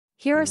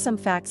Here are some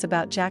facts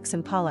about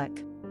Jackson Pollock.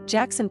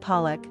 Jackson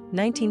Pollock,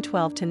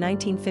 1912 to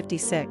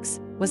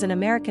 1956, was an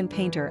American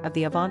painter of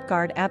the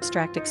avant-garde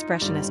Abstract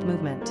Expressionist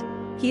movement.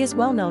 He is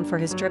well known for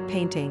his drip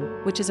painting,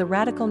 which is a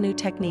radical new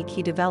technique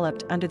he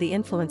developed under the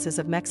influences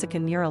of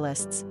Mexican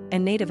muralists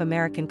and Native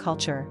American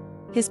culture.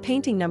 His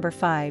painting number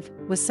 5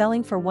 was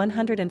selling for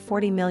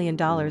 $140 million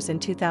in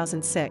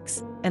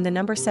 2006, and the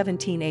number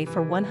 17A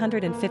for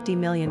 $150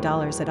 million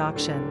at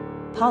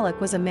auction. Pollock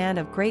was a man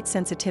of great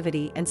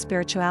sensitivity and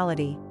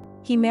spirituality.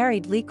 He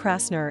married Lee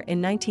Krasner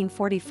in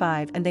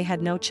 1945 and they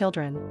had no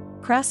children.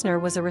 Krasner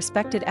was a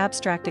respected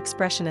abstract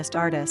expressionist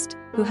artist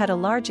who had a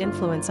large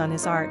influence on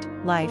his art,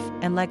 life,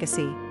 and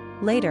legacy.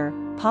 Later,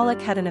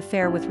 Pollock had an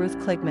affair with Ruth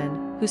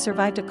Kligman, who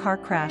survived a car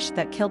crash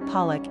that killed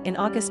Pollock in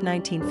August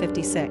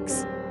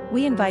 1956.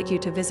 We invite you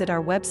to visit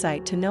our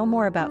website to know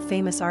more about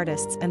famous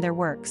artists and their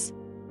works.